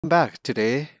Back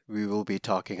today, we will be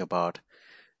talking about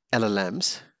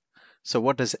LLMs. So,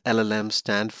 what does LLM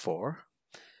stand for?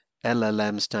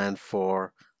 LLM stand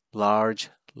for Large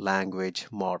Language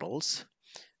Models.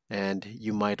 And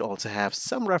you might also have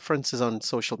some references on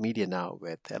social media now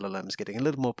with LLMs getting a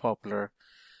little more popular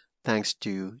thanks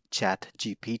to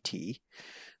ChatGPT.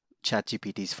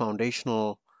 ChatGPT's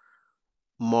foundational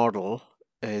model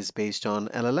is based on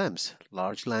LLMs,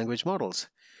 large language models.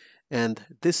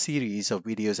 And this series of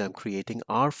videos I'm creating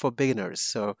are for beginners.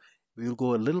 So we'll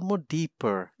go a little more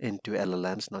deeper into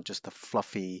LLMs, not just the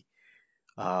fluffy,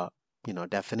 uh,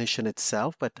 definition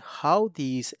itself, but how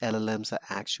these LLMs are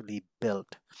actually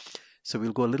built. So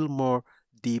we'll go a little more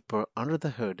deeper under the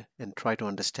hood and try to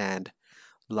understand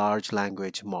large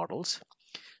language models.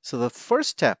 So the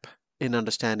first step in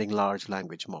understanding large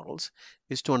language models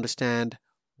is to understand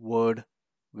word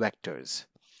vectors.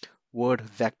 Word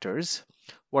vectors.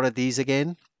 What are these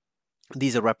again?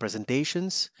 These are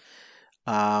representations,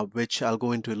 which I'll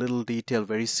go into a little detail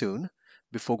very soon.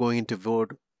 Before going into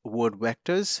word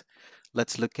vectors,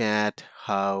 let's look at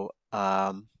how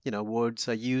words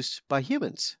are used by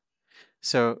humans.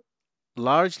 So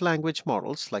large language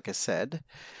models, like I said,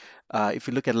 if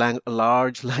you look at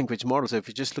large language models, if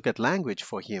you just look at language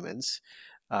for humans,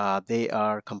 they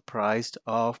are comprised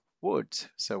of words.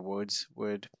 So words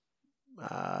would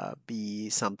be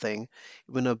something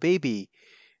when a baby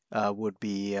would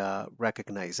be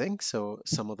recognizing. So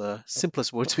some of the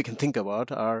simplest words we can think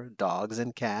about are dogs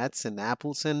and cats and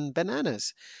apples and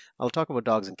bananas. I'll talk about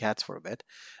dogs and cats for a bit.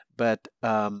 But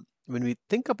when we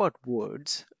think about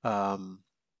words,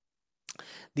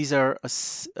 these are a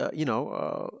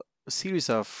series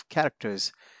of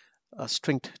characters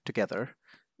stringed together,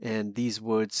 and these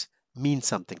words mean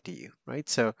something to you, right?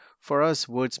 So for us,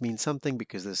 words mean something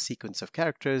because there's a sequence of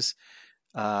characters,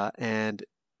 and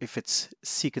if it's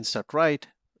sequenced out right,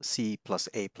 C plus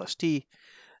A plus T,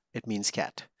 it means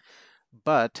cat.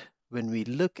 But when we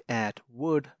look at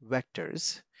word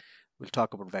vectors, we'll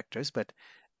talk about vectors, but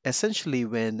essentially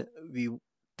when we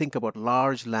think about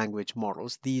large language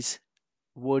models, these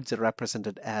words are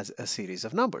represented as a series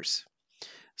of numbers.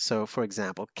 So for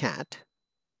example, cat,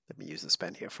 let me use this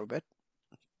pen here for a bit.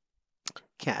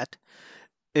 Cat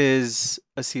is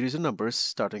a series of numbers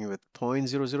starting with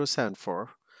 0.0074.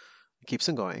 It keeps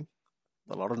on going,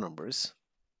 a lot of numbers,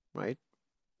 right?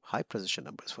 High precision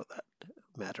numbers for that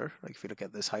matter. Like if you look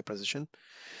at this high precision,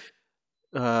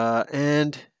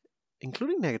 and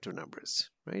including negative numbers,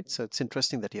 right? So it's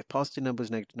interesting that you have positive numbers,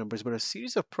 negative numbers, but a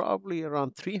series of probably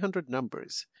around 300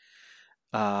 numbers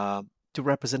uh, to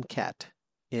represent cat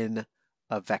in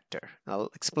a vector. I'll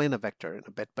explain a vector in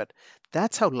a bit, but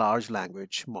that's how large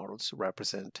language models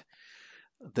represent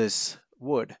this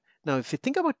word. Now, if you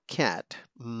think about cat,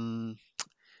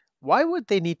 why would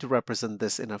they need to represent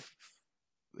this in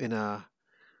a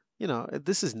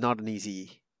this is not an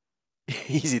easy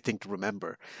easy thing to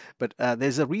remember, but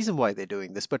there's a reason why they're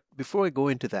doing this. But before I go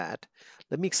into that,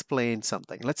 let me explain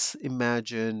something. Let's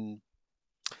imagine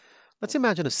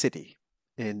a city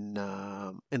in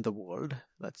the world.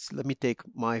 Let me take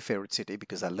my favorite city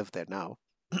because I live there now,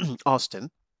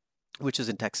 Austin, which is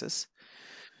in Texas.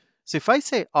 So if I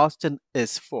say Austin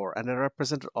is 4 and I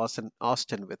represented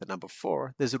Austin with the number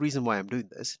 4, there's a reason why I'm doing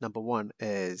this. Number one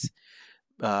is,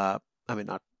 uh, I mean,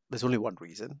 not, there's only one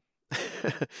reason.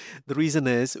 The reason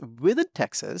is within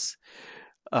Texas,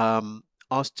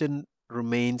 Austin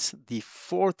remains the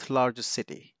fourth largest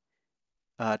city,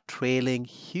 trailing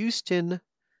Houston,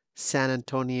 San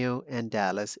Antonio, and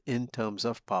Dallas in terms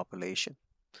of population.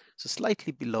 So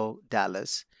slightly below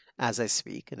Dallas as I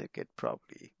speak, and it could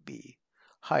probably be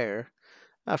higher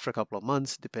after a couple of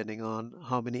months, depending on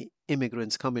how many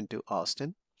immigrants come into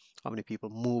Austin, how many people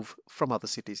move from other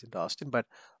cities into Austin. But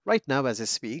right now, as I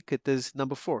speak, it is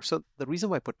number 4. So the reason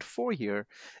why I put 4 here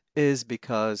is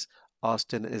because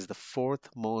Austin is the fourth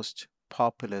most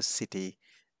populous city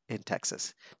in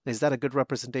Texas. Is that a good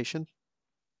representation?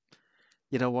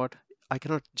 You know what? I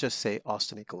cannot just say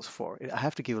Austin equals 4. I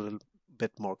have to give a little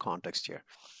bit more context here.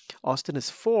 Austin is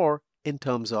 4 in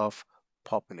terms of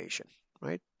population,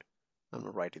 right? I'm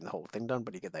not writing the whole thing down,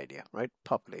 but you get the idea, right?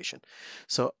 Population.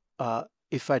 So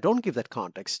if I don't give that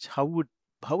context, how would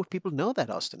people know that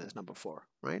Austin is number 4,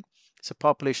 right? So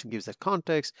population gives that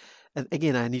context, and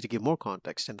again, I need to give more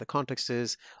context, and the context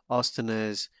is Austin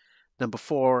is number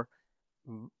 4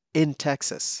 in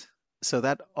Texas. So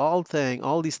that all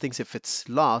these things, if it's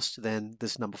lost, then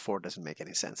this number 4 doesn't make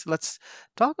any sense. Let's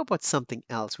talk about something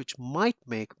else which might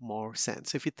make more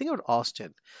sense. If you think about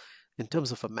Austin in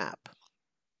terms of a map,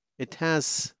 it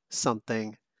has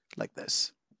something like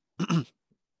this.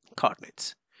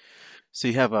 Coordinates. So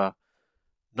you have a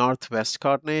northwest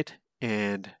coordinate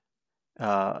and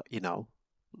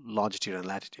longitude and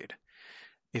latitude.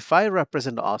 If I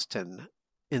represent Austin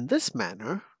in this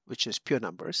manner, which is pure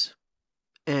numbers,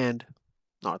 and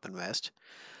north and west,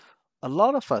 a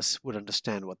lot of us would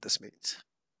understand what this means,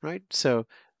 right? So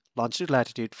longitude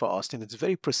latitude for Austin is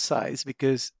very precise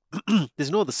because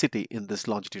there's no other city in this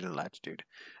longitude and latitude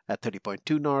at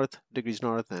 30.2 degrees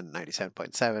north and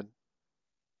 97.7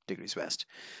 degrees west.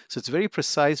 So it's a very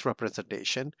precise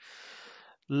representation,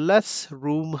 less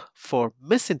room for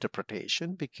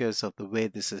misinterpretation because of the way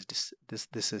this is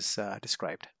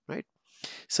described, right?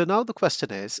 So now the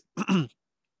question is,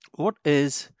 what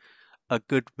is a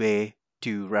good way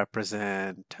to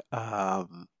represent,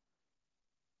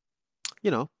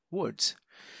 words?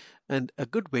 And a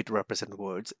good way to represent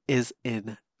words is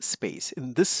in space.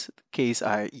 In this case,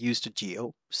 I used a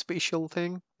geospatial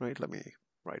thing, right? Let me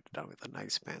write it down with a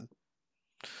nice pen.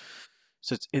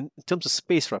 So it's in terms of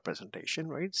space representation,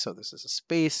 right? So this is a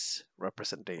space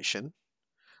representation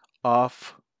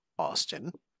of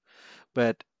Austin,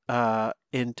 but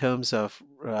in terms of,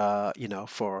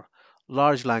 for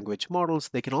large language models,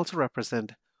 they can also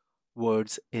represent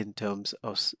words in terms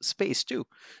of space too.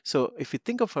 So if you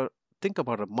think about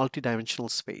a multidimensional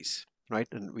space, right?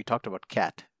 And we talked about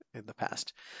cat in the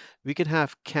past. We can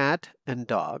have cat and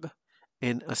dog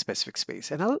in a specific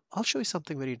space, and I'll show you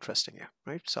something very interesting here,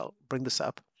 right? So I'll bring this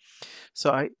up.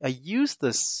 So I use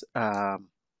this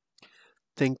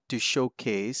thing to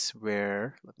showcase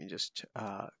where. Let me just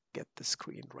get the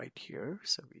screen right here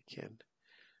so we can.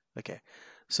 Okay,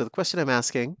 so the question I'm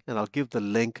asking, and I'll give the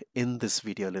link in this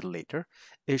video a little later,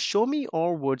 is show me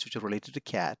all words which are related to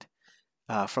cat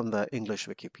from the English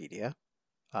Wikipedia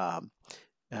um,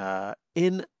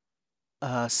 in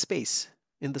space,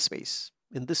 in the space,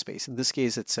 in this space. In this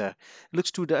case, it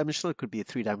looks two-dimensional. It could be a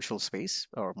three-dimensional space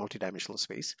or multi-dimensional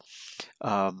space.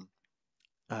 Um,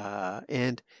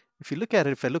 and if you look at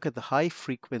it, if I look at the high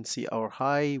frequency or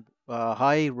high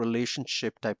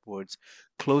relationship type words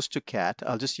close to cat,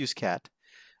 I'll just use cat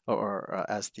or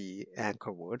as the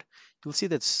anchor word. You'll see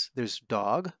that there's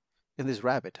dog and there's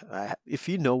rabbit. If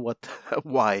you know what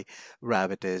why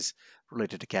rabbit is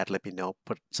related to cat, let me know.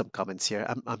 Put some comments here.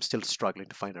 I'm still struggling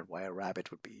to find out why a rabbit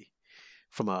would be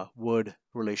from a word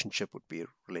relationship would be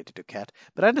related to cat.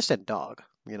 But I understand dog.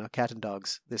 Cat and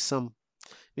dogs. There's some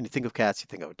when you think of cats, you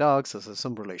think of dogs, so there's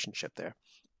some relationship there.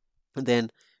 And then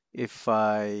if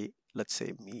let's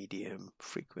say medium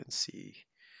frequency,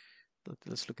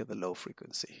 let's look at the low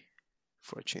frequency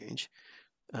for a change.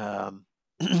 Um,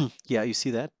 yeah, you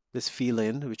see that? This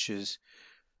feline, which is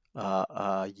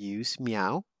use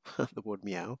meow, the word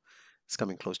meow, is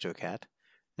coming close to a cat.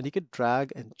 And you could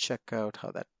drag and check out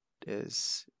how that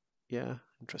is. Yeah,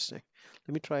 interesting.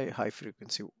 Let me try high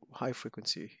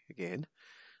frequency again.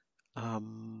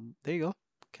 There you go,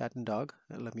 cat and dog.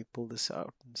 Let me pull this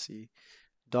out and see.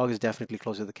 Dog is definitely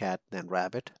closer to the cat than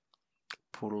rabbit.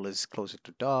 Poodle is closer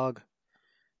to dog.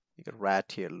 You got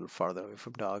rat here a little farther away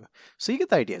from dog. So you get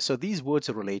the idea. So these words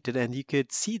are related, and you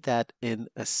could see that in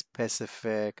a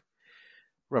specific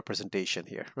representation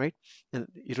here, right? And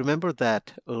you remember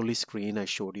that early screen I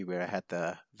showed you where I had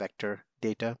the vector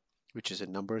data, which is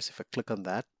in numbers. If I click on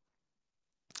that,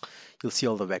 you'll see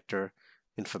all the vector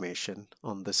information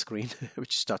on the screen,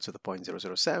 which starts with a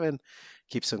 0.007,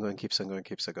 keeps on going, keeps on going,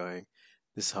 keeps on going.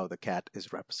 This is how the cat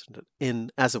is represented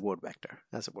as a word vector,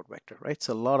 right?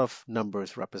 So a lot of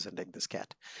numbers representing this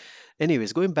cat.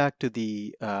 Anyways, going back to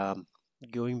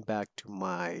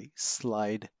my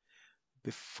slide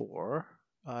before,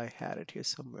 I had it here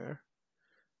somewhere.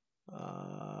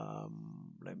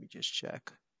 Let me just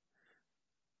check.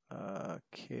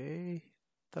 Okay,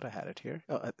 thought I had it here.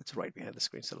 Oh, it's right behind the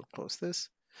screen, so I'll close this.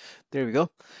 There we go.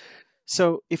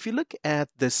 So if you look at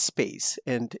this space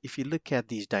and if you look at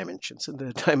these dimensions, and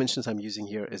the dimensions I'm using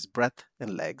here is breadth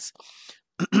and legs.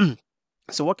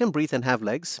 So what can breathe and have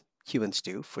legs? Humans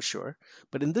do, for sure.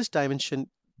 But in this dimension,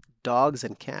 dogs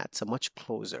and cats are much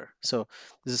closer. So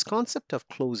there's this concept of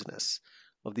closeness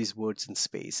of these words in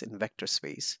space, in vector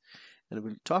space. And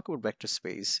we'll talk about vector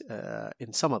space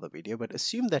in some other video, but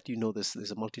assume that you know this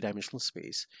is a multidimensional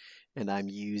space, and I'm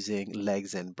using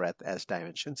legs and breadth as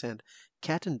dimensions, and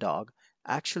cat and dog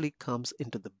actually comes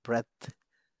into the breadth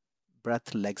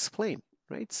legs plane,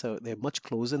 right? So they're much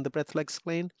closer in the breadth legs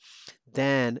plane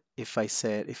than if I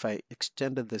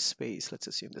extended this space. Let's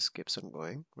assume this keeps on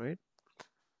going, right?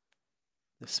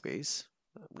 This space,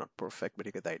 not perfect, but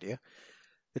you get the idea.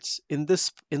 It's in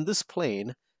this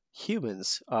plane,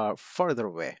 humans are farther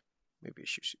away. Maybe I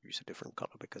should use a different color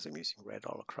because I'm using red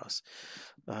all across.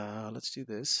 Let's do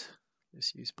this.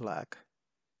 Let's use black.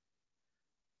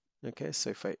 Okay, so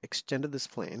if I extended this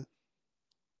plane,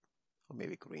 or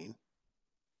maybe green,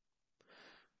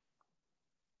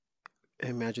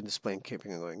 imagine this plane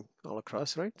keeping going all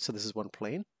across, right? So this is one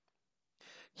plane.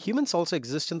 Humans also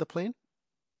exist in the plane.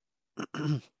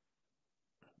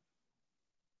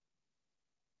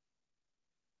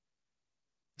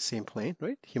 Same plane,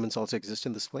 right? Humans also exist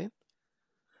in this plane,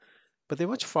 but they're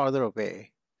much farther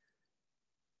away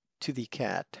to the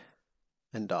cat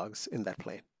and dogs in that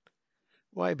plane.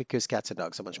 Why? Because cats and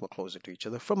dogs are much more closer to each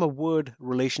other from a word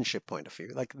relationship point of view.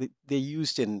 Like they're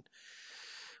used in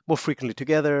more frequently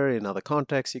together in other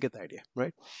contexts. You get the idea,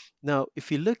 right? Now,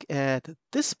 if you look at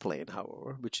this plane,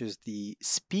 however, which is the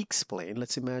speaks plane,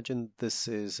 let's imagine this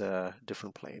is a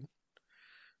different plane.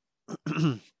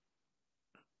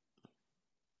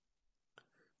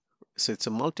 So it's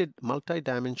a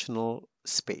multi-dimensional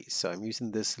space. So I'm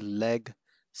using this leg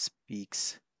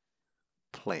speaks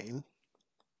plane,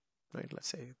 right? Let's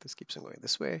say this keeps on going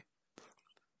this way,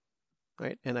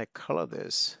 right? And I color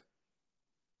this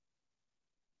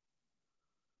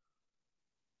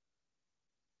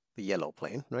the yellow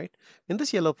plane, right? In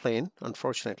this yellow plane,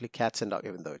 unfortunately, cats and dogs,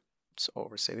 even though it's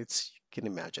overset, it's you can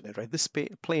imagine it, right? This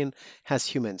plane has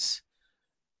humans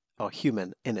or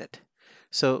human in it.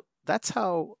 So that's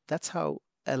how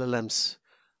LLMs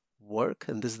work,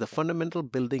 and this is the fundamental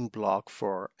building block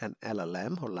for an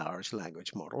LLM or large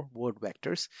language model, word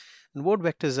vectors. And word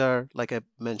vectors are, like I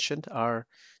mentioned, are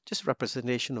just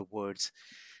representation of words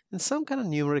in some kind of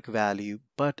numeric value,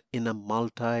 but in a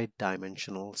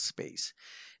multi-dimensional space.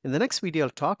 In the next video,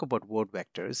 I'll talk about word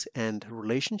vectors and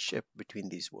relationship between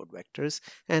these word vectors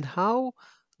and how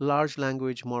large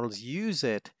language models use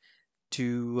it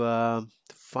to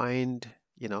find,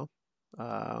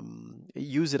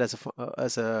 use it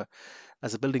as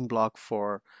a building block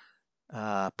for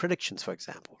predictions, for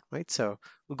example, right? So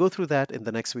we'll go through that in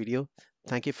the next video.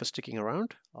 Thank you for sticking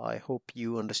around. I hope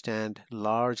you understand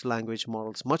large language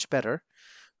models much better.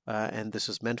 And this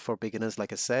was meant for beginners,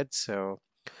 like I said. So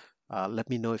let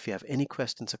me know if you have any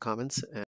questions or comments.